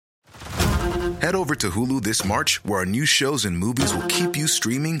Head over to Hulu this March, where our new shows and movies will keep you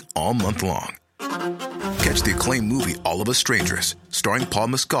streaming all month long. Catch the acclaimed movie All of Us Strangers, starring Paul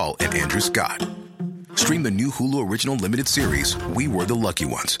Mescal and Andrew Scott. Stream the new Hulu original limited series We Were the Lucky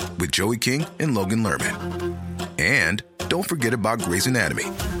Ones with Joey King and Logan Lerman. And don't forget about Grey's Anatomy.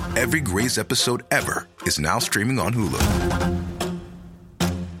 Every Grey's episode ever is now streaming on Hulu.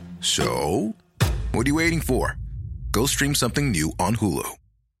 So, what are you waiting for? Go stream something new on Hulu.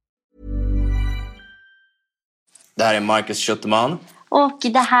 Det här är Marcus Kötterman. Och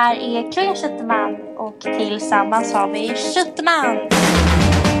det här är Chloe Kötterman. Och tillsammans har vi Kötterman.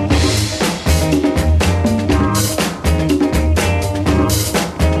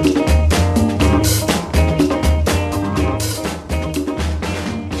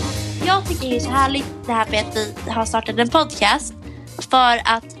 Jag tycker det är så härligt det här med att vi har startat en podcast. För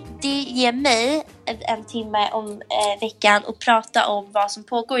att det ger mig en timme om veckan och prata om vad som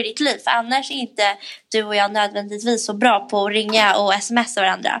pågår i ditt liv. För annars är inte du och jag nödvändigtvis så bra på att ringa och smsa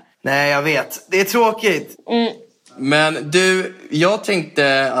varandra. Nej, jag vet. Det är tråkigt. Men du, jag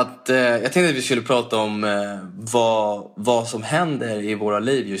tänkte att vi skulle prata om vad som händer i våra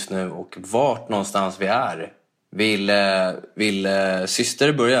liv just nu och vart någonstans vi är. Vill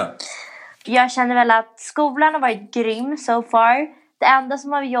syster börja? Jag känner väl att skolan har varit grym so far. Det enda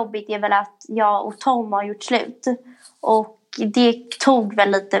som har varit jobbigt är väl att jag och Tom har gjort slut. Och det tog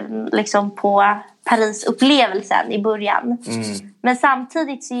väl lite liksom på Paris-upplevelsen i början. Men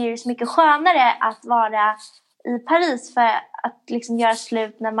samtidigt så är det så mycket skönare att vara i Paris för att liksom göra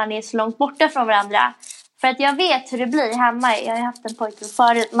slut när man är så långt borta från varandra. För att jag vet hur det blir hemma. Jag har haft en pojke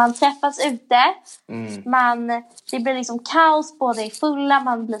förut. Man träffas ute. Det blir liksom kaos. Båda är fulla.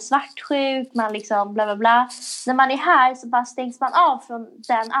 Man blir svartsjuk. Man liksom bla bla bla. När man är här så bara stängs man av från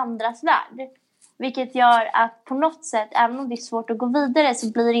den andras värld. Vilket gör att på något sätt, även om det är svårt att gå vidare,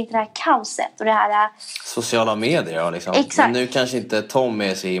 så blir det inte det här kaoset. Och det här... Sociala medier, ja liksom. Exakt. Men nu kanske inte Tom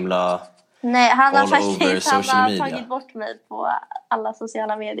är så himla... Nej, han har faktiskt tagit bort mig på alla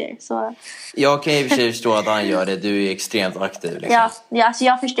sociala medier. Så. Jag kan i och för sig förstå att han gör det. Du är extremt aktiv. Liksom. Ja, alltså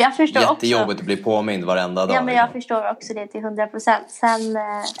jag förstår jättejobbigt att bli påmind varenda dag. Ja, men jag förstår också det till 100%. Sen,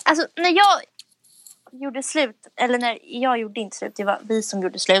 alltså när jag gjorde slut, eller när jag gjorde inte slut, det var vi som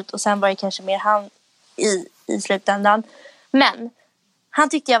gjorde slut. Och sen var det kanske mer han i slutändan. Men han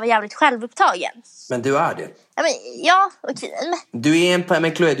tyckte jag var jävligt självupptagen. Men du är det. Ja, okej.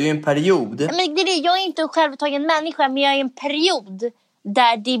 Men Chloe, du är en period. Men det är det, jag är inte en självupptagen människa, men jag är en period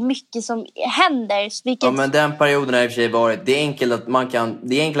där det är mycket som händer. Vilket... Ja, men den perioden har i och för sig varit... Det är enkelt att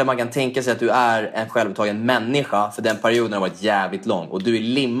man kan tänka sig att du är en självupptagen människa. För den perioden har varit jävligt lång. Och du är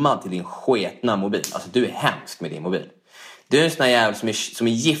limmad till din sketna mobil. Alltså du är hemsk med din mobil. Du är en sån här jävel som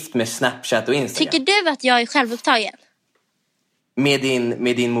är gift med Snapchat och Instagram. Tycker du att jag är självupptagen? Med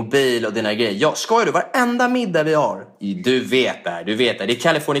din mobil och dina grejer. Jag skojar du, varenda middag vi har. Du vet det. Det är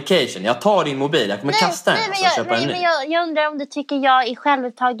Californication. Jag tar din mobil, jag kommer kasta den. Jag undrar om du tycker jag är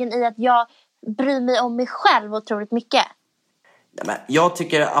självupptagen i att jag bryr mig om mig själv otroligt mycket. Ja, men jag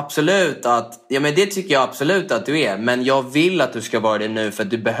tycker absolut att... Ja, men det tycker jag absolut att du är. Men jag vill att du ska vara det nu för att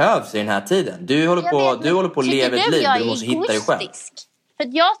du behövs i den här tiden. Du håller på att leva ett liv. Du måste hitta dig själv. För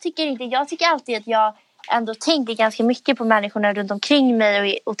att jag tycker alltid att jag ändå tänker ganska mycket på människorna runt omkring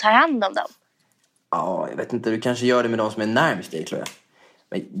mig och tar hand om dem. Ja, jag vet inte. Du kanske gör det med de som är närmast dig, tror jag.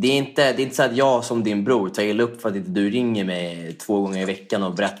 Men det är inte så att jag som din bror tar illa upp för att inte du ringer mig 2 gånger i veckan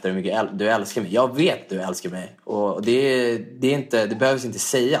och berättar hur mycket du älskar mig. Jag vet att du älskar mig. Och det behövs inte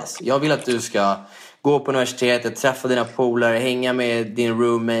sägas. Jag vill att du ska gå på universitetet, träffa dina polare, hänga med din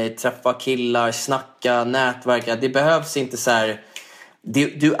roommate, träffa killar, snacka, nätverka. Det behövs inte så här...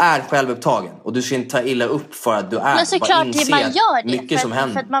 Du är självupptagen och du ska inte ta illa upp för att du är. Men såklart man gör det mycket som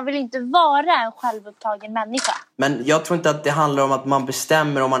händer. För att man vill inte vara en självupptagen människa. Men jag tror inte att det handlar om att man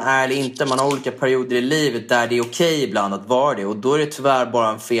bestämmer om man är eller inte. Man har olika perioder i livet där det är okej ibland att vara det. Och då är det tyvärr bara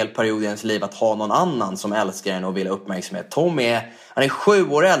en fel period i ens liv att ha någon annan som älskar en och vill ha uppmärksamhet. Tom han är 7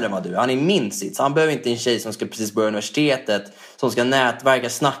 år äldre än vad du är. Han är minst sitt. Så han behöver inte en tjej som ska precis börja universitetet, som ska nätverka,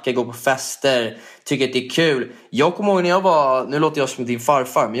 snacka, gå på fester, tycker att det är kul. Jag kommer ihåg när jag var... Nu låter jag som din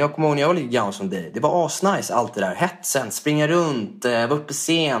farfar, men jag kommer ihåg när jag var lite gammal som dig. Det var asnice allt det där. Hetsen, springa runt, vara uppe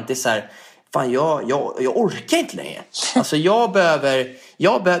sent. Det är så här... Fan, jag orkar inte längre. Alltså jag behöver...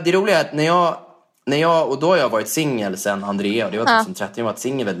 Det roliga är att när jag... Och då har jag varit singel sen Andrea. Och det var 2013. Jag har varit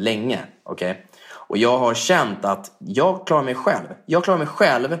singel väldigt länge. Okej? Och jag har känt att jag klarar mig själv. Jag klarar mig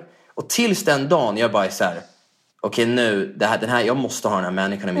själv. Och tills den dagen jag bara är så här... Okej, nu... jag måste ha den här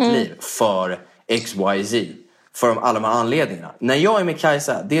människan i mitt liv. För XYZ. För alla de här anledningarna. När jag är med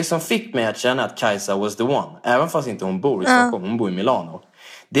Kajsa... Det som fick mig att känna att Kajsa was the one. Även fast inte hon bor i Stockholm. Hon bor i Milano.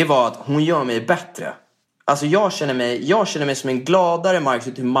 det var att hon gör mig bättre. Alltså jag känner mig som en gladare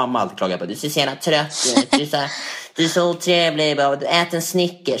Marcus. Hur mamma alltid klagar på: du ser så jävla trött ut, du är så otrevlig, du äter en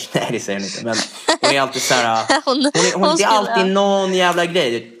Snickers. Nej, det säger hon inte, men hon är alltid så här. Det är alltid någon jävla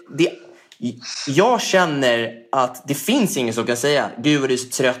grej. Jag känner att det finns ingen som kan säga: gud vad du ser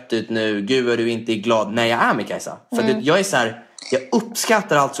trött ut nu, gud vad du inte är glad när jag är med Kajsa. För jag är så här, jag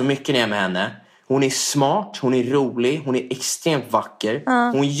uppskattar allt så mycket när jag är med henne. Hon är smart, hon är rolig, hon är extremt vacker.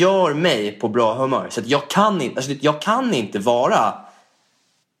 Hon gör mig på bra humör. Så att jag kan inte vara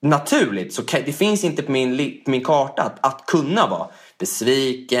naturligt. Så det finns inte på min karta att kunna vara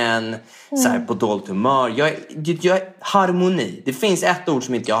besviken, så här, på dåligt humör. Jag är harmoni. Det finns ett ord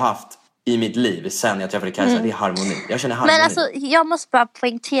som inte jag har haft i mitt liv sen jag träffade Kajsa. Det är harmoni. Jag känner harmoni. Men alltså, jag måste bara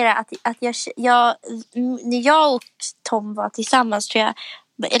poängtera att när jag och Tom var tillsammans, tror jag,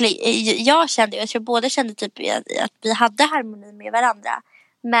 eller jag tror båda kände typ att vi hade harmoni med varandra.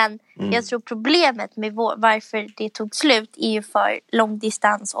 Men jag tror problemet med varför det tog slut är ju för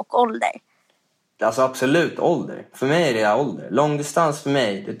långdistans och ålder. Alltså absolut ålder. För mig är det ålder. Långdistans för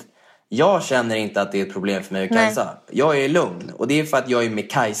mig, jag känner inte att det är ett problem för mig och Kajsa. Nej. Jag är lugn. Och det är för att jag är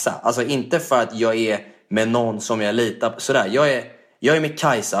med Kajsa. Alltså inte för att jag är med någon som jag litar på. Sådär. Jag är med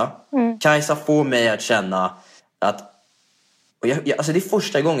Kajsa. Kajsa får mig att känna att... alltså det är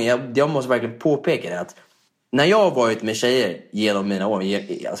första gången jag måste verkligen påpeka det, att när jag har varit med tjejer genom mina år,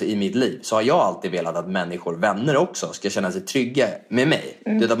 alltså i mitt liv, så har jag alltid velat att vänner också ska känna sig trygga med mig.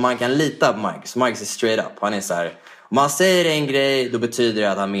 Det är att man kan lita på Marcus. Marcus är straight up. Han är så här: om man säger en grej, då betyder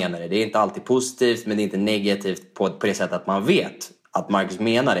det att han menar det. Det är inte alltid positivt, men det är inte negativt på det sättet att man vet att Marcus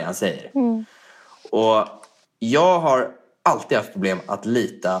menar det han säger. Och jag har alltid haft problem att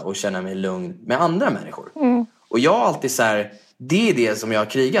lita och känna mig lugn med andra människor. Och jag har alltid så här, det är det som jag har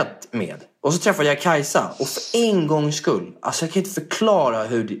krigat med. Och så träffade jag Kajsa, och för en gångs skull, alltså jag kan inte förklara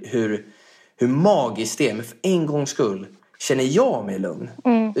hur magiskt det är, men för en gångs skull känner jag mig lugn.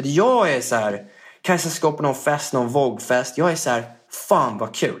 Jag är så här, Kajsa ska på någon fest, någon vågfest. Jag är så här, fan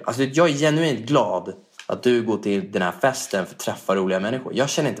vad kul. Alltså jag är genuint glad att du går till den här festen för att träffa roliga människor. Jag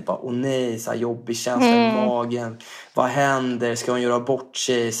känner inte bara, åh nej, så här jobbig känsla i magen. Vad händer? Ska hon göra bort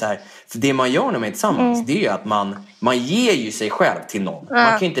sig? Så här. För det man gör när man är tillsammans, det är ju att man ger ju sig själv till någon. Man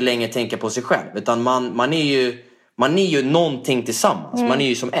kan ju inte längre tänka på sig själv. Utan man är ju någonting tillsammans. Man är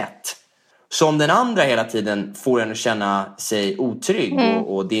ju som ett. Så om den andra hela tiden får en att känna sig otrygg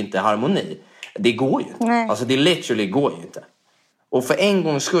och det är inte harmoni, det går ju inte. Alltså det literally går ju inte. Och för en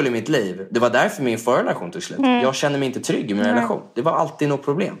gångs skull i mitt liv, det var därför min förra relation tog slut. Jag kände mig inte trygg i min relation. Det var alltid något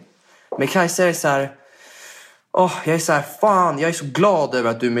problem. Men Kajsa är så här, jag är så här, fan, jag är så glad över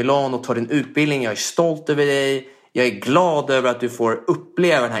att du är i Milano och tar din utbildning. Jag är stolt över dig. Jag är glad över att du får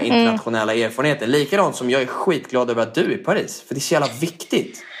uppleva den här internationella erfarenheten. Likadant som jag är skitglad över att du är i Paris. För det är så jävla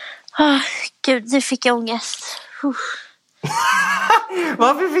viktigt. Gud, nu fick jag ångest.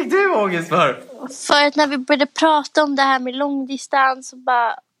 Varför fick du ångest för? För att när vi började prata om det här med långdistans så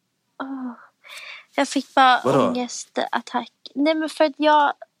bara... jag fick bara ångestattack. Nej, men för att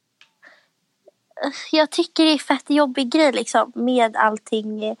jag tycker det är fett jobbig grej liksom, med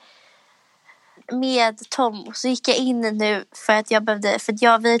allting med Tom. Och så gick jag in nu för att jag behövde... För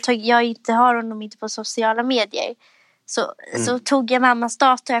att jag inte har honom inte på sociala medier. Så tog jag mammas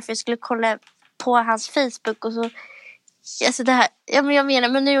dator här för att jag skulle kolla på hans Facebook. Och så... Alltså det här, jag menar,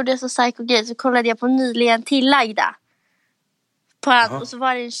 men nu gjorde jag så psycho grej. Så kollade jag på nyligen tillagda på han, och så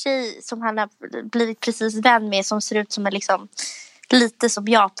var det en tjej som han har blivit precis vän med, som ser ut som en liksom, lite som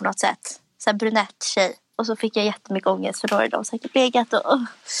jag på något sätt, så här brunett tjej. Och så fick jag jättemycket ångest, för då är de säkert legat och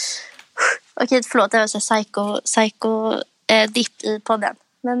okej, förlåt, det var så psycho dipp i podden.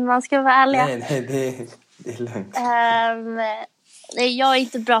 Men man ska vara ärlig. Nej, det är lugnt. Jag är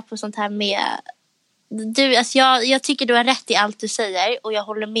inte bra på sånt här med... Alltså jag tycker du har rätt i allt du säger och jag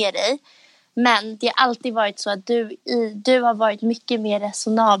håller med dig. Men det har alltid varit så att du har varit mycket mer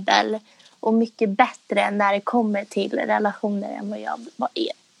resonabel och mycket bättre när det kommer till relationer än vad jag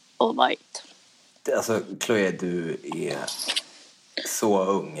är och varit. Alltså Chloe, du är så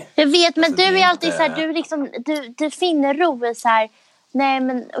ung. Jag vet, men alltså, du är alltid så här, du finner ro i så här, nej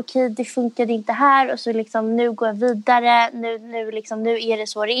men okej, det funkade inte här och så liksom nu går jag vidare, nu är det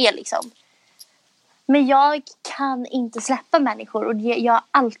så det är liksom. Men jag kan inte släppa människor. Och jag har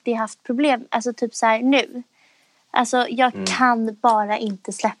alltid haft problem. Alltså typ så här nu. Alltså jag kan bara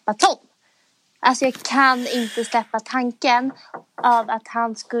inte släppa Tom. Alltså jag kan inte släppa tanken av att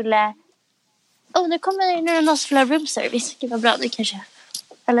han skulle... nu kommer det någon som har room service. Gud vad bra, det kanske...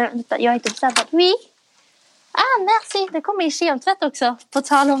 Eller jag har inte bestämt. Oui. Merci. Det kommer i kemtvätt också. På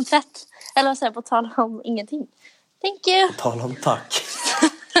tal om tvätt. Eller vad säger jag? På tal om ingenting. Thank you. På tal om tack.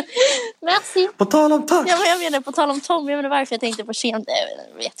 På tal om Tom. Ja, men jag menar på tal om Tom. Jag menar varför jag tänkte på sent.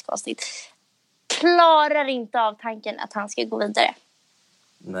 Det var jättekonstigt. Klarar inte av tanken att han ska gå vidare.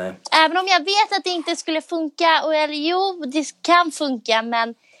 Nej. Även om jag vet att det inte skulle funka. Eller jo, det kan funka.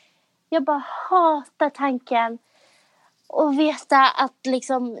 Men jag bara hatar tanken. Och veta att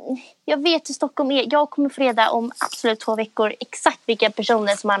liksom... Jag vet hur Stockholm är. Jag kommer få reda om absolut 2 veckor exakt vilka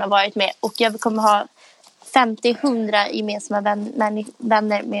personer som han har varit med. Och jag kommer ha 50-100 gemensamma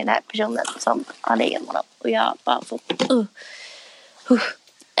vänner med den här personen som har legat med honom. Och jag bara får...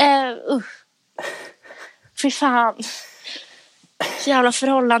 Fy fan. Så jävla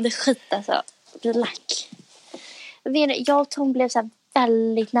förhållande skit alltså. Blir lack. Jag och Tom blev så här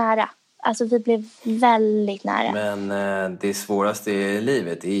väldigt nära. Alltså vi blev väldigt nära. Men det svåraste i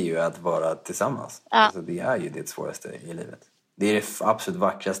livet är ju att vara tillsammans. Ja. Alltså, det är ju det svåraste i livet. Det är det absolut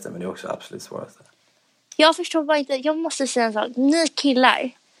vackraste, men det är också absolut svåraste. Jag förstår bara inte. Jag måste säga en sak. Ni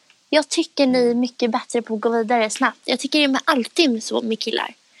killar. Jag tycker ni är mycket bättre på att gå vidare snabbt. Jag tycker det är alltid så med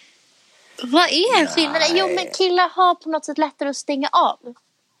killar. Vad är skillnaden? Jo, men killar har på något sätt lättare att stänga av.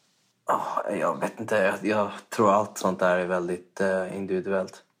 Jag vet inte. Jag tror allt sånt där är väldigt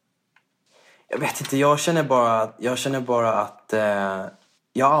individuellt. Jag vet inte. Jag känner bara att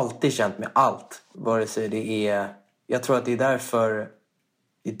jag har alltid känt med allt. Vare sig det är... Jag tror att det är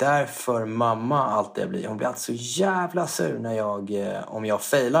därför mamma alltid blir. Hon blir alltid så jävla sur när om jag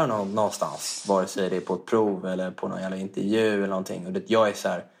failar någonstans. Vare sig det är på ett prov eller på någon jävla intervju eller någonting. Och jag är så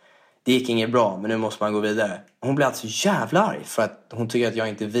här... Det gick inget bra, men nu måste man gå vidare. Hon blir alltså jävla arg för att hon tycker att jag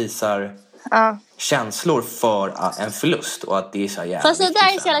inte visar känslor för en förlust. Och att det är så jävla... Fast det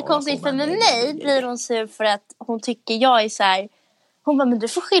där är så jävla konstigt, för med mig blir hon sur för att hon tycker jag är så här... Hon bara, men du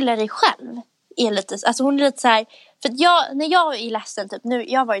får skylla dig själv. Alltså hon är lite så här... För att när jag är ledsen, typ nu,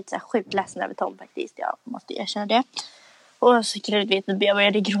 jag har varit så här sjukt ledsen över Tom faktiskt. Jag måste erkänna det. Och så jag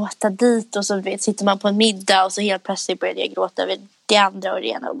började gråta dit. Och så sitter man på en middag och så helt plötsligt började jag gråta över det andra och det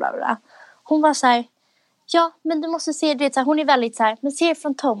ena och bla bla. Hon var så här, ja, men du måste se det. Så här, hon är väldigt så här, men se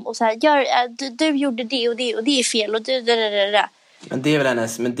från Tom. Och så här, du gjorde det och det är fel. Och du. Men det är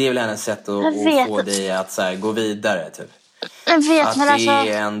väl hennes sätt att få dig att så här, gå vidare, typ. Jag vet, att men det alltså,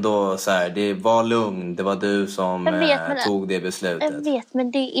 är ändå så här, det var lugn. Det var du som tog det beslutet. Jag vet,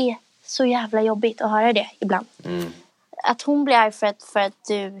 men det är så jävla jobbigt att höra det ibland. Att hon blir arg för att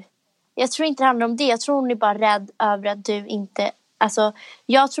du... Jag tror inte det handlar om det. Jag tror hon är bara rädd över att du inte... Alltså,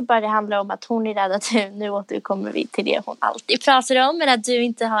 jag tror bara det handlar om att hon är rädd att du... Nu återkommer vi till det hon alltid pratar om. Men att du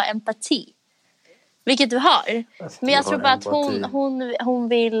inte har empati. Vilket du har. Men jag tror bara att hon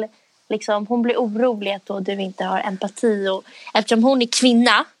vill... Liksom, hon blir orolig att du inte har empati. Och, eftersom hon är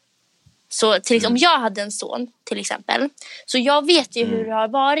kvinna... Så om jag hade en son till exempel. Så jag vet ju hur det har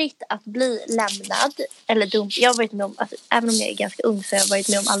varit att bli lämnad. Eller dumt. Jag har varit med om, alltså, även om jag är ganska ung, så har jag varit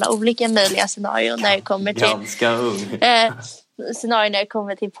med om alla olika möjliga scenarier när det kommer till... Ganska ung. Scenarier när det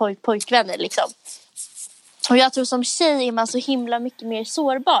kommer till pojkvänner liksom. Och jag tror som tjej är man så himla mycket mer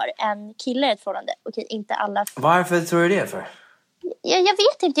sårbar än kille i ett förhållande. Okej, inte alla. Varför tror du det för? Jag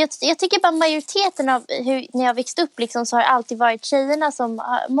vet inte. Jag tycker bara majoriteten av när jag växte upp liksom, så har det alltid varit tjejerna som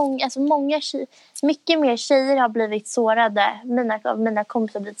mycket mer tjejer har blivit sårade. Mina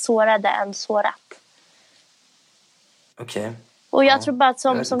kompisar har blivit sårade än sårat. Okej. Okay. Och jag tror bara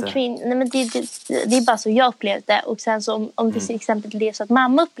att som kvinna, nej men det är bara så jag upplevde det. Och sen så om det till exempel det är så att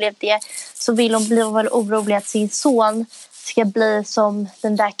mamma upplevde det, så bli väl orolig att sin son ska bli som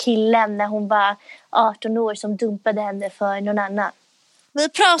den där killen när hon var 18 år som dumpade henne för någon annan. Vi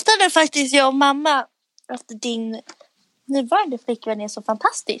pratade faktiskt, jag och mamma, efter din nuvarande flickvän är så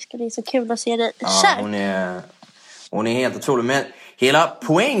fantastisk. Och det är så kul att se dig kär. Hon är helt otrolig. Men hela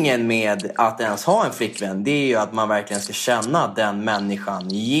poängen med att ens ha en flickvän, det är ju att man verkligen ska känna att den människan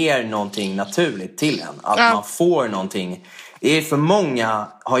ger någonting naturligt till en. Att man får någonting. Det är för många,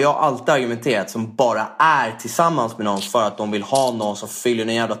 har jag alltid argumenterat, som bara är tillsammans med någon för att de vill ha någon som fyller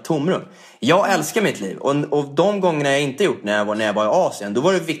en jävla tomrum. Jag älskar mitt liv. Och de gångerna jag inte gjort när jag var i Asien, då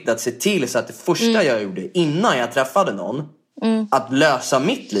var det viktigt att se till så att det första jag gjorde innan jag träffade någon, att lösa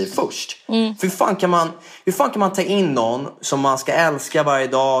mitt liv först. För hur fan kan man ta in någon som man ska älska varje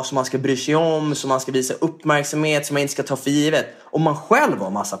dag, som man ska bry sig om, som man ska visa uppmärksamhet, som man inte ska ta för givet, om man själv har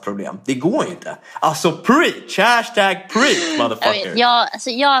massa problem? Det går ju inte. Alltså preach, #preach motherfucker.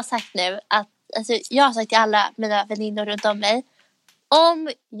 Jag har sagt nu att jag har sagt till alla mina väninnor runt om mig, om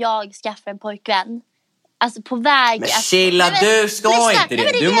jag skaffar en pojkvän, alltså på väg... Men chilla, du ska inte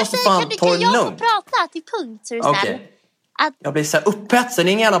det. Du måste fan ta det lugnt. Kan jag få prata till punkt, så är det snäll? Jag blir så här upphetsad. Det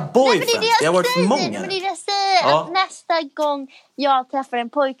är inga jävla boyfriends. Det har varit för många. Men det jag säger att nästa gång jag träffar en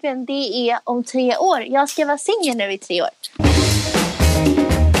pojkvän, det är om 3 år. Jag ska vara singel nu i 3 år.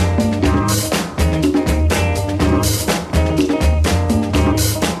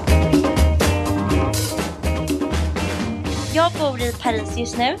 Paris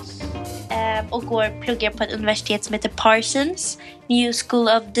just nu. Och pluggar på ett universitet som heter Parsons New School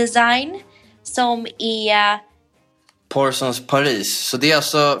of Design. Som är... Parsons Paris. Så det är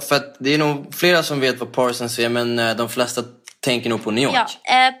alltså, för att det är nog flera som vet vad Parsons är, men de flesta tänker nog på New York.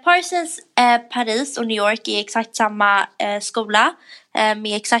 Ja, Parsons Paris och New York är exakt samma skola.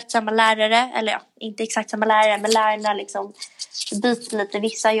 Med exakt samma lärare. Eller ja, inte exakt samma lärare, men lärarna liksom byter lite.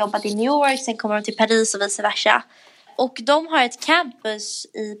 Vissa har jobbat i New York, sen kommer de till Paris och vice versa. Och de har ett campus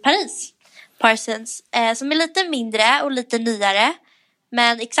i Paris, Parsons, som är lite mindre och lite nyare.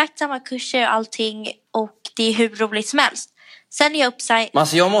 Men exakt samma kurser och allting, och det är hur roligt som helst. Sen är jag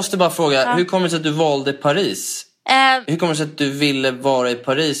alltså jag måste bara fråga, hur kommer det sig att du valde Paris? Hur kommer det sig att du ville vara i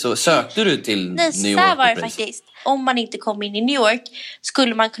Paris och sökte du till New York? Nej, så var det faktiskt. Om man inte kom in i New York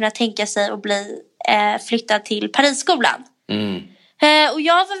skulle man kunna tänka sig att bli flyttad till Parisskolan. Och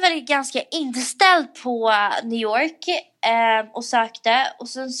jag var väl ganska inställd på New York och sökte. Och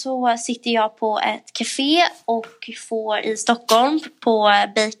sen så sitter jag på ett café och får i Stockholm på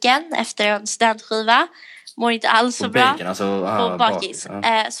Bacon efter en studentskiva. Mår inte alls så bra. Bacon, alltså, på bakis.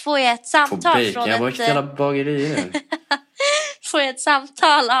 Så får jag ett samtal från jag var ett jävla bageri nu. Får jag ett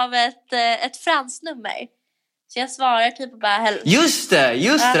samtal av ett franskt nummer. Så jag svarar typ och bara hello. Just det,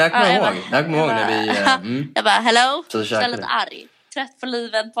 det kommer jag ihåg. Jag kommer ihåg när vi... Jag bara hello. Så jag är lite arg. Trött på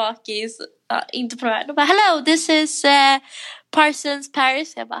livet, bakis. Inte på det här. De bara hello, this is Parsons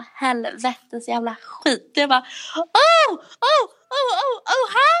Paris. Jag bara helvetes jävla skit. Jag bara oh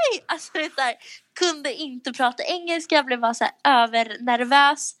hi. Alltså det där. Kunde inte prata engelska. Jag blev bara så här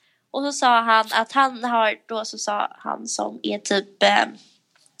övernervös. Och så sa han att han har, då så sa han som är typ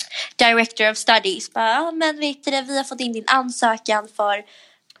Director of Studies. Bara, men vet du det, vi har fått in din ansökan för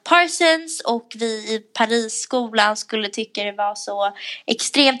Parsons och vi i Parisskolan skulle tycka det var så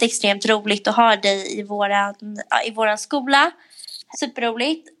extremt roligt att ha dig i våran skola.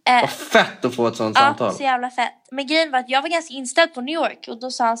 Superroligt. Vad fett att få ett sånt samtal. Ja, så jävla fett. Men grejen var att jag var ganska inställd på New York. Och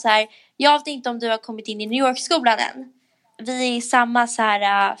då sa han så här, jag vet inte om du har kommit in i New York-skolan än. Vi är i samma så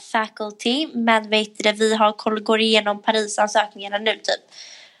här faculty, men vet du det, vi går igenom Paris-ansökningarna nu typ.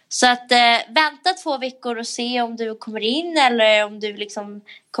 Så att vänta 2 veckor och se om du kommer in, eller om du liksom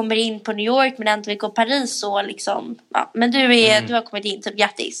kommer in på New York men ändå vill gå Paris, så liksom, ja, men du har kommit in, typ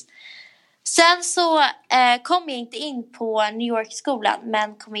grattis. Sen så kom jag inte in på New York-skolan,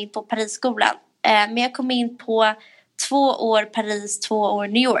 men kom in på Paris-skolan. Men jag kom in på 2 år Paris, 2 år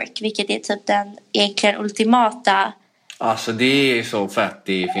New York, vilket är typ den egentligen ultimata. Alltså det är så fett,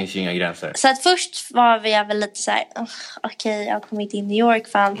 det finns ju inga gränser. Så att först var vi väl lite så här, okej, jag har kommit in New York,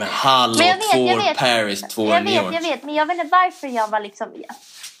 fan. Men hallå, 2 år Paris, 2 år New York. Jag vet, men jag vet inte varför jag var liksom,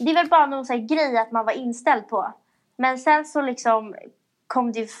 det är väl bara någon så här grej att man var inställd på. Men sen så liksom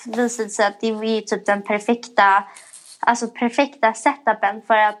kom det visa sig att det är typ den perfekta setupen,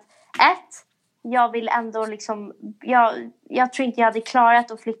 för att jag vill ändå liksom, jag tror inte jag hade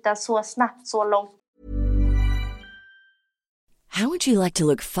klarat att flytta så snabbt, så långt. How would you like to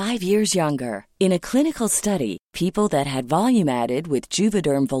look 5 years younger? In a clinical study, people that had volume added with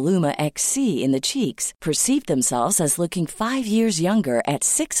Juvederm Voluma XC in the cheeks perceived themselves as looking 5 years younger at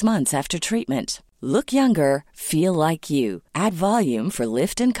 6 months after treatment. Look younger, feel like you. Add volume for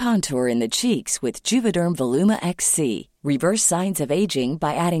lift and contour in the cheeks with Juvederm Voluma XC. Reverse signs of aging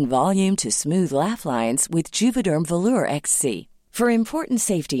by adding volume to smooth laugh lines with Juvederm Volure XC. For important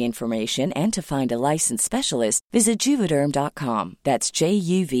safety information and to find a licensed specialist, visit Juvederm.com. That's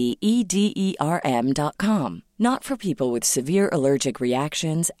JUVEDERM.com. Not for people with severe allergic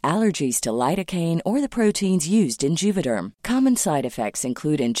reactions, allergies to lidocaine, or the proteins used in Juvederm. Common side effects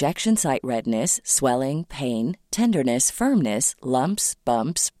include injection site redness, swelling, pain, tenderness, firmness, lumps,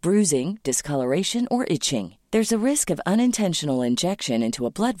 bumps, bruising, discoloration, or itching. There's a risk of unintentional injection into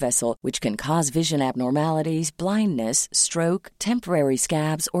a blood vessel, which can cause vision abnormalities, blindness, stroke, temporary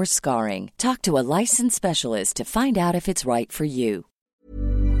scabs, or scarring. Talk to a licensed specialist to find out if it's right for you.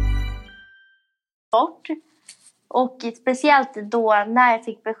 Och speciellt då när jag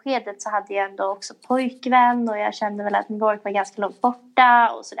fick beskedet så hade jag ändå också pojkvän, och jag kände väl att New York var ganska långt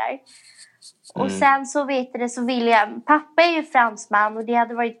borta och sådär. Och sen så så vill jag, pappa är ju fransman, och det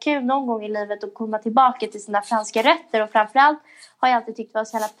hade varit kul någon gång i livet att komma tillbaka till sina franska rötter. Och framförallt har jag alltid tyckt det var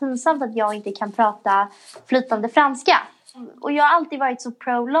så jävla pinsamt att jag inte kan prata flytande franska. Och jag har alltid varit så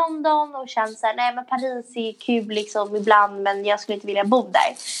pro London och känt så här, nej men Paris är kul liksom ibland, men jag skulle inte vilja bo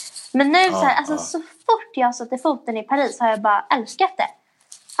där. Men nu så här, alltså så fort jag satte foten i Paris har jag bara älskat det.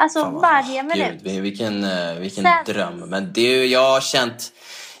 Alltså varje minut. Gud, vilken dröm. Men det, jag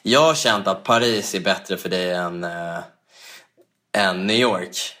har känt att Paris är bättre för dig än New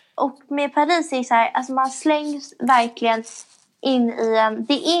York. Och med Paris är det så här, alltså man slängs verkligen in i en...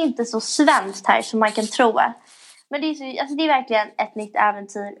 Det är inte så svenskt här som man kan tro. Men det är, alltså det är verkligen ett nytt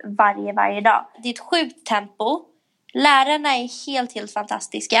äventyr varje dag. Det är ett sjukt tempo. Lärarna är helt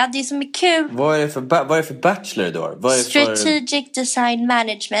fantastiska. Det som är kul... Vad är det för bachelor då? Vad är det Strategic Design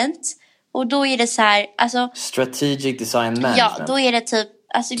Management. Och då är det så här... Alltså, Strategic Design Management? Ja, då är det typ...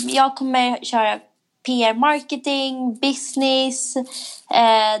 Alltså jag kommer köra PR marketing, business,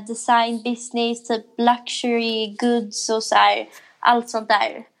 design business, typ luxury goods och så här, allt sånt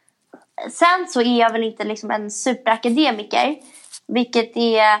där. Sen så är jag väl inte liksom en superakademiker, vilket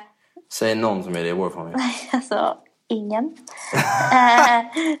är... Säg någon som är det i vår familj. Alltså, ingen.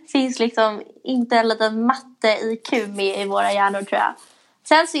 Finns liksom inte en liten matte-IQ med i våra hjärnor, tror jag.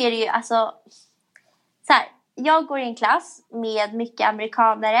 Sen så är det ju alltså... Så här, jag går i en klass med mycket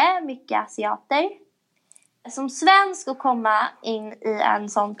amerikanare, mycket asiater. Som svensk att komma in i en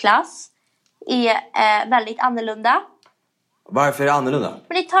sån klass är väldigt annorlunda. Varför är det annorlunda?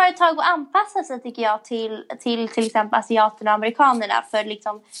 Men det tar ett tag att anpassa sig, tycker jag, till exempel asiaterna och amerikanerna. För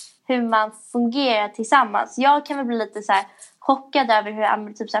liksom hur man fungerar tillsammans. Jag kan väl bli lite så här chockad över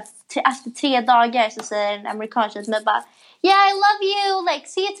hur typ så här, efter 3 dagar så säger en amerikan till mig bara "Yeah, I love you, like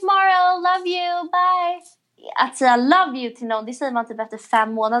see you tomorrow, love you, bye." Att säga love you till någon, det säger man typ efter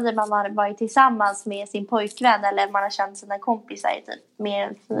 5 månader man har varit tillsammans med sin pojkvän, eller man har känt sina kompisar i typ mer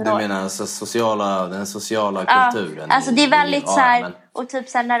än 4 år. Du menar alltså den sociala kulturen? Alltså det är väldigt så här, och typ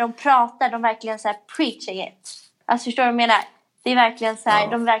så här, när de pratar, de verkligen så här preaching it. Alltså förstår du vad jag menar? Det är verkligen så här,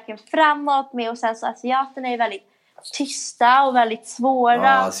 de är verkligen framåt med, och sen så asiaterna är väldigt tysta och väldigt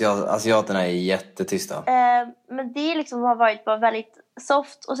svåra. Ja, asiaterna är jättetysta. Men det liksom har varit bara väldigt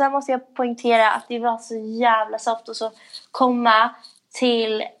soft. Och sen måste jag poängtera att det var så jävla soft att så komma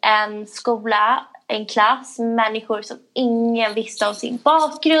till en skola, en klass, människor som ingen visste om sin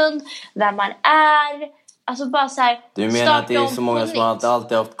bakgrund, vem man är. Alltså bara så här, du menar att det är så många som alltid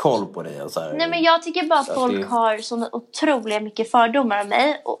har haft koll på dig? Och så här. Nej, men jag tycker bara att folk har så otroligt mycket fördomar om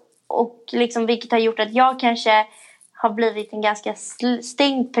mig. Och liksom, vilket har gjort att jag kanske har blivit en ganska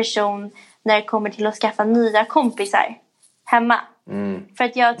stängd person när det kommer till att skaffa nya kompisar hemma. För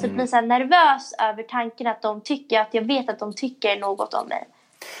att jag typ blir så här nervös över tanken att de tycker, att jag vet att de tycker något om mig.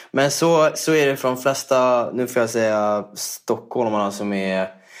 Men så är det från de flesta, nu får jag säga, stockholmarna som är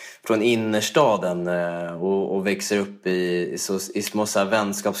från innerstaden och växer upp i små så här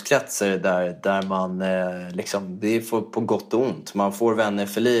vänskapskretsar där man liksom, det är på gott och ont. Man får vänner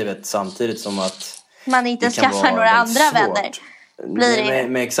för livet samtidigt som att man inte skaffar några andra vänner. Blir det.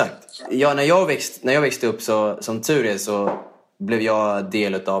 Men exakt. Ja, när jag växte upp som tur är, så blev jag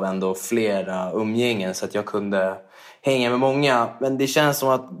del av ändå flera umgängen så att jag kunde hänga med många. Men det känns som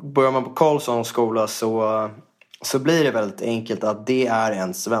att börjar man på Karlssons skola så blir det väldigt enkelt att det är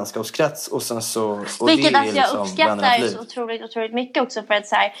en vänskapskrets, och sen så... Och vilket det är att jag liksom uppskattar så otroligt mycket också, för att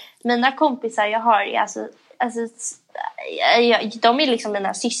så här, mina kompisar jag har är de är liksom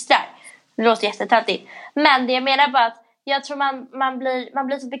mina systrar. Det låter jättetöntigt. Men det jag menar bara att jag tror man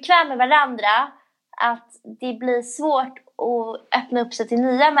blir så bekväm med varandra att det blir svårt att öppna upp sig till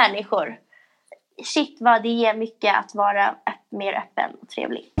nya människor. Shit vad det ger mycket att vara mer öppen och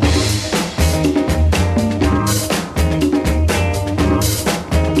trevlig.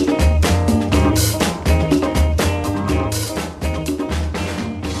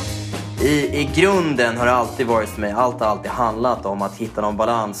 I grunden har det alltid varit för mig, allt har alltid handlat om att hitta någon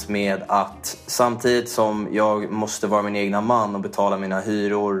balans med att samtidigt som jag måste vara min egna man och betala mina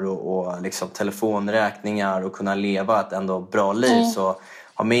hyror och liksom telefonräkningar och kunna leva ett ändå bra liv, så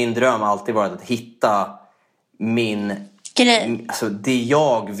har min dröm alltid varit att hitta alltså det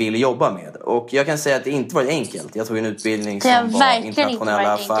jag vill jobba med. Och jag kan säga att det inte varit enkelt. Jag tog en utbildning som var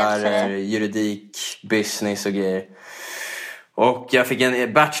internationella affärer, juridik, business och grejer. Och jag fick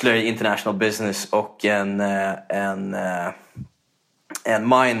en bachelor i international business och en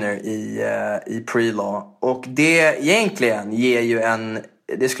minor i pre-law. Och det egentligen ger ju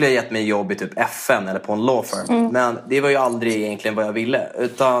det skulle ha gett mig jobb i typ FN eller på en law firm. Men det var ju aldrig egentligen vad jag ville.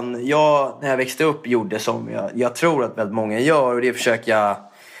 Utan jag, när jag växte upp, gjorde som jag tror att väldigt många gör. Och det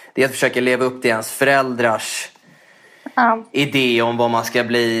är att försöka leva upp till ens föräldrars idé om vad man ska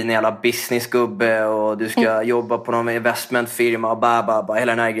bli, en jävla businessgubbe, och du ska jobba på någon investmentfirma och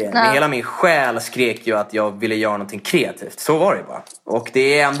hela den här grejen. Men hela min själ skrek ju att jag ville göra någonting kreativt. Så var det ju bara. Och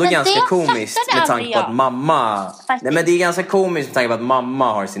det är ändå ganska komiskt med tanke på att mamma... Nej, men det är ganska komiskt med tanke på att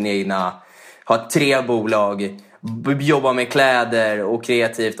mamma har sin egna... Har 3 bolag, jobbar med kläder och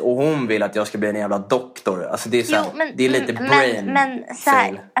kreativt, och hon vill att jag ska bli en jävla doktor. Alltså det är så här, det är lite brain men så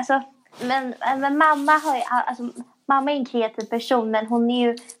här, alltså, men mamma har ju... Alltså, mamma är en kreativ person, men hon är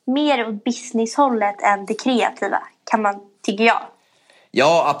ju mer åt businesshållet än det kreativa, kan man tycker jag.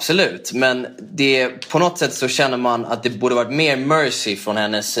 Ja, absolut. Men på något sätt så känner man att det borde varit mer mercy från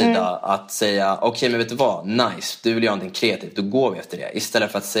hennes sida att säga, okej, men vet du vad? Nice, du vill göra någonting kreativt, då går vi efter det.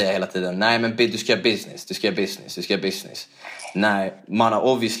 Istället för att säga hela tiden, nej men du ska göra business. Nej, man har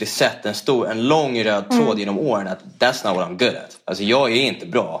obviously sett en lång röd tråd genom åren att that's not what I'm good at. Alltså jag är inte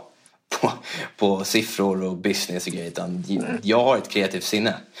bra på siffror och business och grejer, utan jag har ett kreativt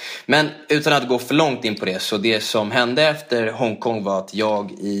sinne. Men utan att gå för långt in på det, så det som hände efter Hongkong var att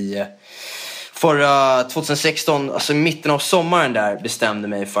jag i förra 2016, alltså i mitten av sommaren där, bestämde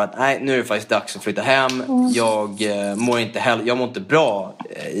mig för att nej, nu är det faktiskt dags att flytta hem. Jag mår inte bra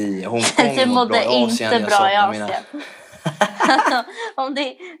i Hongkong. Du mådde inte bra i Asien. Om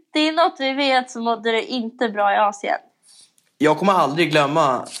det är något vi vet, så mådde du inte bra i Asien. Jag kommer aldrig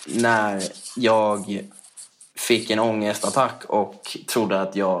glömma när jag fick en ångestattack och trodde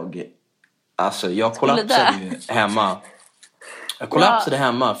att jag kollapsade ju hemma. Jag kollapsade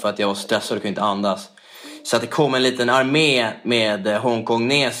hemma för att jag var stressad och kunde inte andas. Så att det kom en liten armé med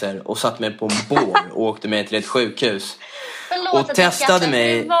hongkongneser och satte mig på en bår och åkte mig till ett sjukhus. Förlåt och testade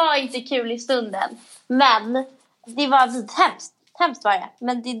mig. Det var inte kul i stunden, men det var hemskt. Hemskt var det,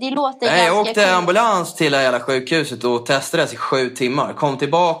 men det låter ganska. Jag åkte ambulans till hela sjukhuset och testades i 7 timmar. Kom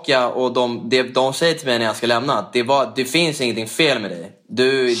tillbaka och de säger till mig när jag ska lämna, det finns ingenting fel med dig. Det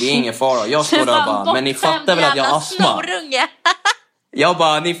är ingen fara. Jag står där och bara, men ni fattar väl att jag har astma? Jag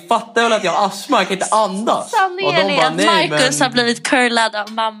bara, ni fattar väl att jag har astma? Jag kan inte andas. Sanningen är att Marcus har blivit curlad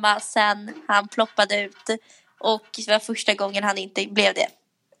av mamma sen han ploppade ut. Och det var första gången han inte blev det.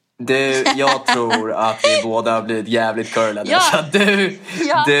 Jag tror att vi båda har blivit jävligt curlade. Så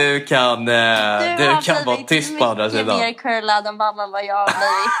du kan vara tyst på andra sidan. Du har blivit mer curlad än mamma vad jag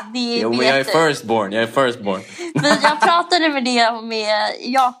har blivit. Jo, men jag är firstborn. Men jag pratade med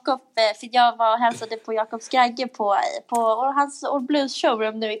Jakob, för jag var och hälsade på Jakobs Gragge på hans Old Blues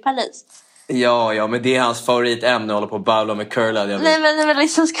showroom nu i Paris. Ja, men det är hans favoritämne, håller på att babbla med curlad. Nej, men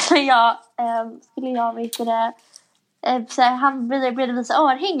liksom skulle jag veta det. Så här, han började visa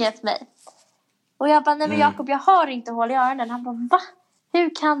örhänge efter mig. Och jag bara, nej men Jakob, jag har inte hål i öronen. Han bara, va?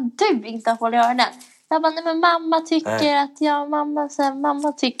 Hur kan du inte ha hål i öronen? Jag bara, nej men mamma tycker att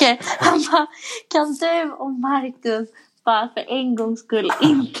mamma tycker. Han bara, kan du och Marcus bara för en gång skulle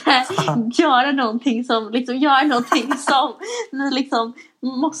inte göra någonting som ni liksom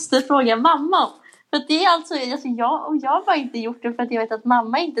måste fråga mamma om. För det är alltså jag har bara inte gjort det för att jag vet att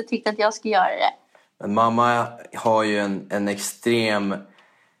mamma inte tyckte att jag skulle göra det. Men mamma har ju en extrem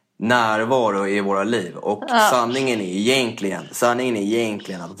närvaro i våra liv. Och sanningen är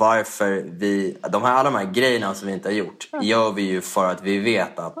egentligen att varför alla de här grejerna som vi inte har gjort gör vi ju för att vi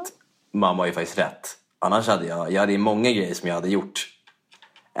vet att mamma har ju faktiskt rätt. Annars hade jag hade många grejer som jag hade gjort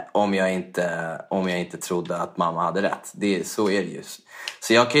om jag inte trodde att mamma hade rätt. Så är det ju.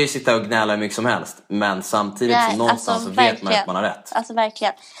 Så jag kan ju sitta och gnälla mycket som helst, men samtidigt så någonstans så vet man att man har rätt. Alltså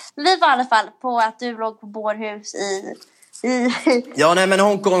verkligen. Vi var i alla fall på att du låg på bårhus i... Ja, nej, men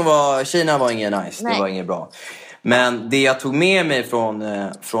Kina var inget nice. Nej. Det var inget bra. Men det jag tog med mig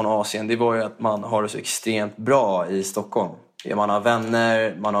från Asien, det var ju att man har det så extremt bra i Stockholm. Man har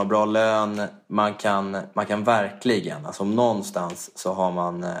vänner, man har bra lön, man kan verkligen, alltså någonstans så har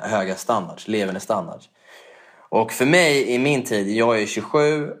man höga standards, levande standards. Och för mig i min tid, jag är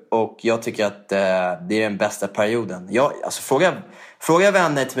 27 och jag tycker att det är den bästa perioden. Fråga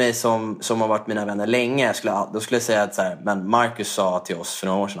vänner till mig som har varit mina vänner länge, då skulle jag säga att så här, men Marcus sa till oss för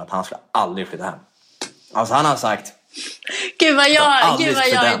några år sedan att han skulle aldrig flytta hem. Alltså han har sagt, Gud vad jag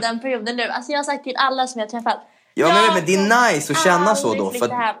är i den perioden nu. Alltså jag har sagt till alla som jag träffat. Ja, men det är nice att känna så då, för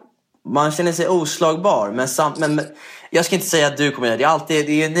att man känner sig oslagbar. Men jag ska inte säga att du kommer göra det.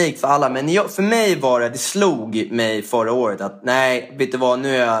 Det är unikt för alla. Men för mig var det slog mig förra året att nej, vet du vad,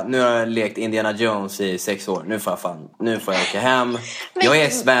 nu har jag lekt Indiana Jones i 6 år. Nu får jag åka hem. Jag är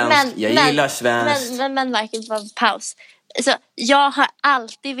svensk, jag gillar svenskt. Men Marcus, paus. Så jag har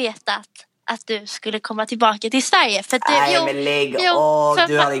alltid vetat att du skulle komma tillbaka till Sverige. För att men lägg av.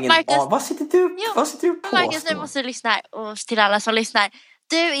 Du hade ingen Marcus, vad sitter du på? Marcus, nu måste du lyssna här. Och till alla som lyssnar.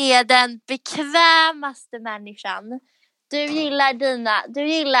 Du är den bekvämaste människan. Du gillar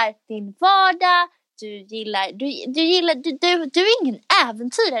din vardag. Du är ingen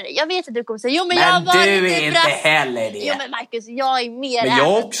äventyrare. Jag vet att du kommer säga, men jag har varit du är inte heller det. Jo, men Marcus, jag är mer. Men jag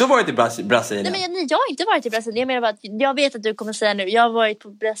har också varit i Brasilien. Nej, men jag har inte varit i Brasilien. Jag menar bara att jag vet att du kommer säga nu, jag har varit på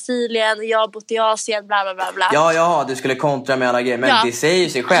Brasilien, jag har bott i Asien, bla bla bla bla. Ja, du skulle kontra med alla grejer. Men det säger ju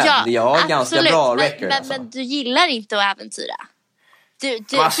sig själv. Jag har ganska bra record. Men du gillar inte att äventyra.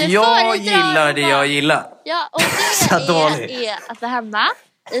 Jag gillar det jag gillar. Ja, och du är att vara hemma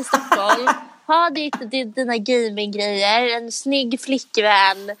i Stockholm ha dina gaming-grejer, en snygg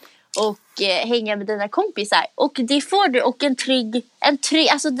flickvän och hänga med dina kompisar. Och det får du, och en trygg,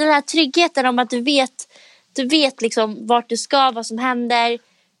 alltså den här tryggheten om att du vet liksom vart du ska, vad som händer.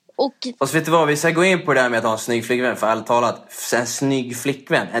 Och så vet du vad, vi ska gå in på det här med att ha en snygg flickvän. För ärligt talat, en snygg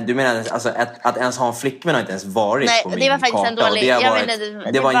flickvän, du menar alltså att ens ha en flickvän har inte ens varit på min det var faktiskt karta. en dålig,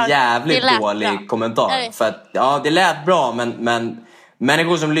 det var en jävligt dålig kommentar. För att, det lät bra, men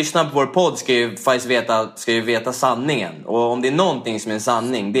människor som lyssnar på vår podd ska ju faktiskt veta sanningen. Och om det är någonting som är en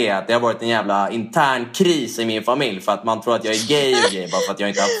sanning, det är att det har varit en jävla intern kris i min familj. För att man tror att jag är gay och gay bara för att jag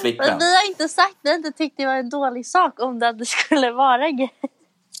inte har haft flickvän. Men vi har inte sagt, vi har inte tyckt det var en dålig sak om det skulle vara gay.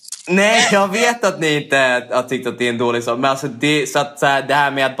 Nej, jag vet att ni inte har tyckt att det är en dålig sak. Men alltså det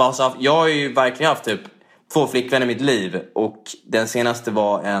här med att bara... Jag har ju verkligen haft typ 2 flickvänner i mitt liv. Och den senaste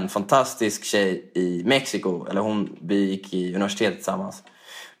var en fantastisk tjej i Mexiko. Eller vi gick i universitetet tillsammans.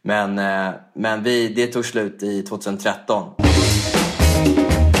 Men det tog slut i 2013.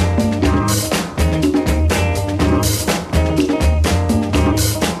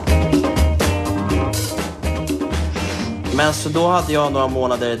 Men så då hade jag några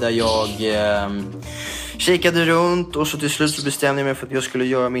månader där jag kikade runt. Och så till slut så bestämde jag mig för att jag skulle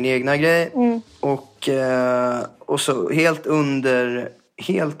göra min egna grej. Och så helt under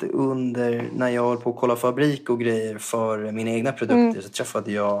när jag höll på att kolla fabrik och grejer för mina egna produkter. Så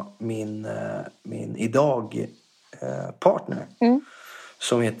träffade jag min idag partner.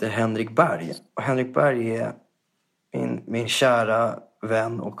 Som heter Henrik Berg. Och Henrik Berg är min kära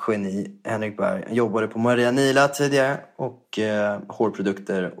vän och geni. Henrik Berg jobbade på Maria Nila tidigare och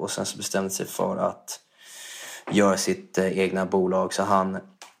hårprodukter, och sen så bestämde sig för att göra sitt egna bolag. Så han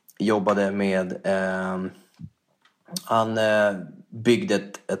jobbade med han byggde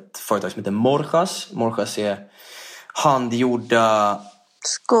ett företag som heter Morjas är handgjorda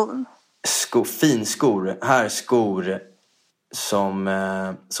finskor, här skor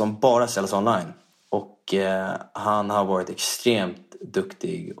som bara säljs online. Och han har varit extremt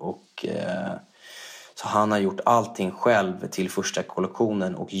duktig och så han har gjort allting själv till första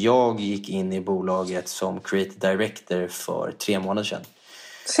kollektionen. Och jag gick in i bolaget som creative director för 3 månader sedan.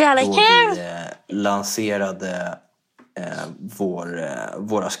 Så jävla kul! Då vi lanserade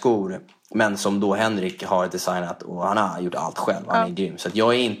våra skor. Men som då Henrik har designat, och han har gjort allt själv. Han är grym. Så att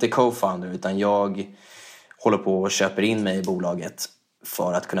jag är inte co-founder, utan jag håller på och köper in mig i bolaget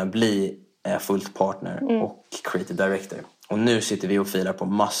för att kunna bli fullt partner och creative director. Och nu sitter vi och filar på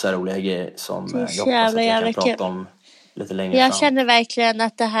massa roliga grejer som jag hoppas att jag kan prata om lite längre fram. Jag känner verkligen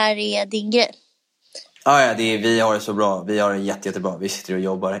att det här är din grej. Ja, vi har det så bra. Vi har det jättebra. Vi sitter och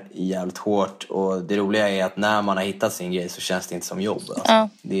jobbar jävligt hårt. Och det roliga är att när man har hittat sin grej så känns det inte som jobb. Alltså.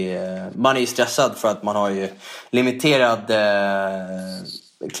 Man är ju stressad för att man har ju limiterad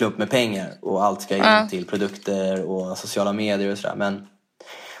klump med pengar. Och allt ska in till produkter och sociala medier och sådär. Men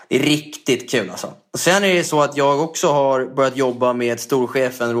det är riktigt kul alltså. Och sen är det så att jag också har börjat jobba med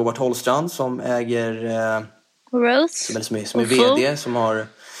storchefen Robert Holstrand som äger Rose. Som är vd, som har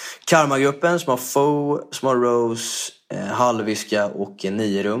Karma-gruppen, som har Faux, som har Rose, Halviska och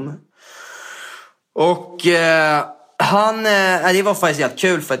Nirum. Och det var faktiskt helt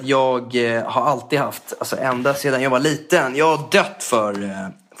kul för att jag har alltid haft, alltså ända sedan jag var liten, jag har dött för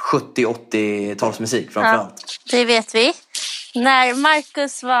 70-80-talsmusik framförallt. Ja, det vet vi. När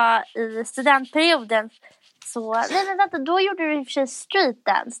Marcus var i studentperioden så... Nej, vänta, då gjorde du i och för sig street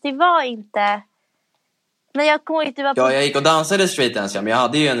dance. Det var inte... Men jag kommer inte vara på... Ja, jag gick och dansade street dance, men jag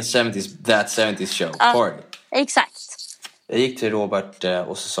hade ju en 70s show party. Exakt. Jag gick till Robert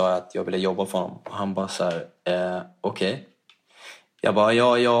och så sa jag att jag ville jobba för honom. Och han bara så här, okej. Jag bara,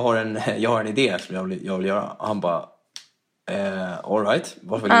 jag har en idé som jag vill göra. Och han bara, all right,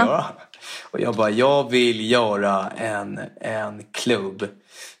 vad vill du göra? Och jag bara, jag vill göra en klubb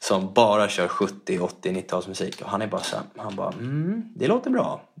som bara kör 70, 80, 90-talsmusik. Och han är bara så här, han bara, det låter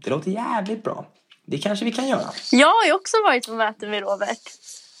bra. Det låter jävligt bra. Det kanske vi kan göra. Jag har ju också varit på möte med Robert.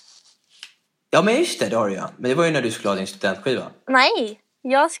 Ja, men just det har du ju. Men det var ju när du skulle ha din studentskiva. Nej,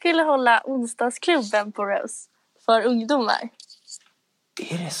 jag skulle hålla onsdagsklubben på Rose för ungdomar.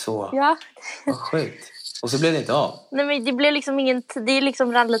 Är det så? Ja. Vad sjukt. Och så blev det inte av. Nej, men det blev liksom det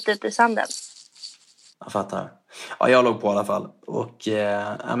liksom rann lite ut ur sanden. Jag fattar. Ja, jag låg på i alla fall. Och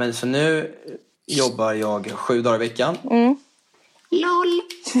men så nu jobbar jag 7 dagar i veckan. LOL.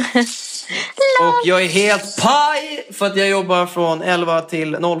 Och jag är helt paj för att jag jobbar från 11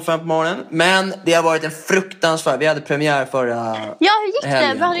 till 05 på morgonen. Men det har varit en fruktansvärd. Vi hade premiär förra hur gick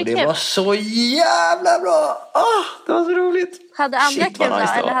helgen, det? och det var så jävla bra. Det var så roligt. Hade andra kul då?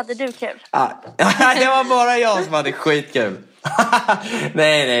 Eller hade du kul? Det var bara jag som hade skitkul.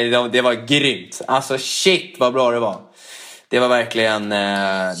 nej, det var grymt. Alltså shit vad bra det var. Det var verkligen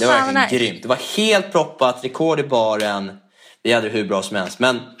grymt. Det var helt proppat, rekord i baren. Vi hade det hur bra som helst.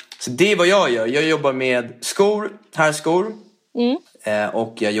 Men så det är vad jag gör. Jag jobbar med herrskor.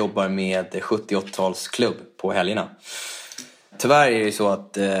 Och jag jobbar med 70-80-talsklubb på helgerna. Tyvärr är det så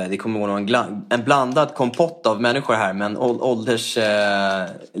att det kommer att vara en blandad kompott av människor här. Men ålders,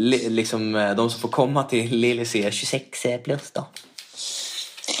 liksom de som får komma till Lillis är 26 plus då.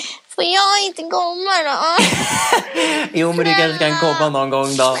 Får jag inte komma då? Jo, men du kanske kan komma någon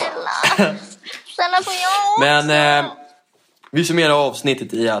gång då. Snälla får jag också. Men vi summerar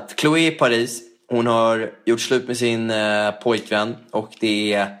avsnittet i att Chloé i Paris, hon har gjort slut med sin pojkvän. Och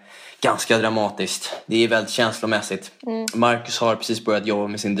det är ganska dramatiskt. Det är väldigt känslomässigt. Marcus har precis börjat jobba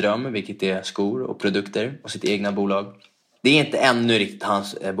med sin dröm, vilket är skor och produkter och sitt egna bolag. Det är inte ännu riktigt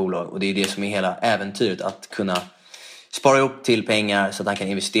hans bolag. Och det är det som är hela äventyret, att kunna spara ihop till pengar så att han kan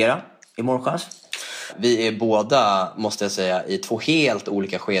investera i morgonchans. Vi är båda, måste jag säga, i 2 helt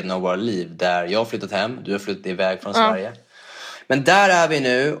olika skeden av våra liv. Där jag har flyttat hem, du har flyttat iväg från Sverige. Men där är vi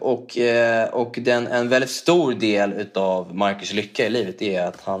nu, och en väldigt stor del utav Marcus lycka i livet är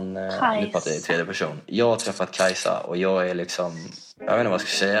att han, nu pratar jag i tredje person. Jag har träffat Kajsa och jag är liksom, jag vet inte vad jag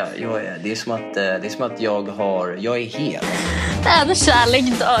ska säga. Det är som att jag är hel. En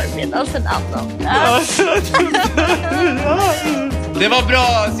kärlek dör medan en annan. Det var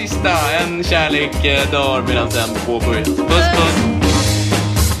bra sista. En kärlek dör medan den påbörjas. Puss.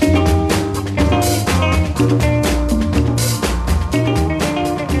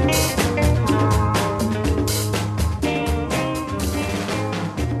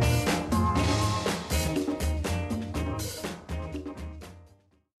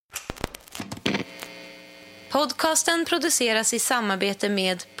 Podcasten produceras i samarbete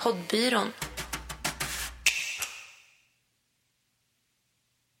med Poddbyrån.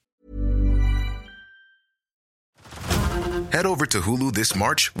 Head over to Hulu this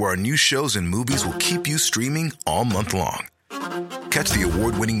March, where our new shows and movies will keep you streaming all month long. Catch the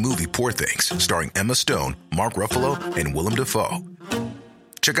award-winning movie Poor Things, starring Emma Stone, Mark Ruffalo, and Willem Dafoe.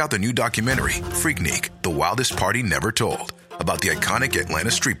 Check out the new documentary, Freaknik, The Wildest Party Never Told, about the iconic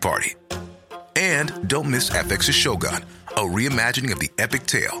Atlanta street party. And don't miss FX's Shogun, a reimagining of the epic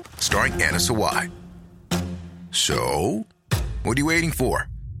tale starring Anna Sawai. So, what are you waiting for?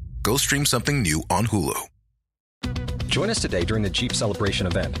 Go stream something new on Hulu. Join us today during the Jeep Celebration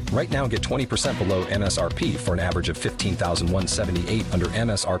event. Right now, get 20% below MSRP for an average of $15,178 under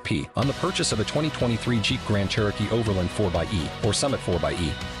MSRP on the purchase of a 2023 Jeep Grand Cherokee Overland 4xE or Summit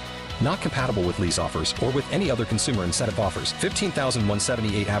 4xE. Not compatible with lease offers or with any other consumer incentive offers.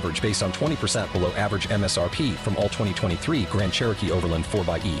 $15,178 average based on 20% below average MSRP from all 2023 Grand Cherokee Overland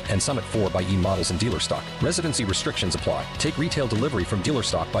 4xE and Summit 4xE models in dealer stock. Residency restrictions apply. Take retail delivery from dealer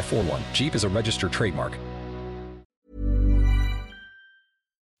stock by 4/1. Jeep is a registered trademark.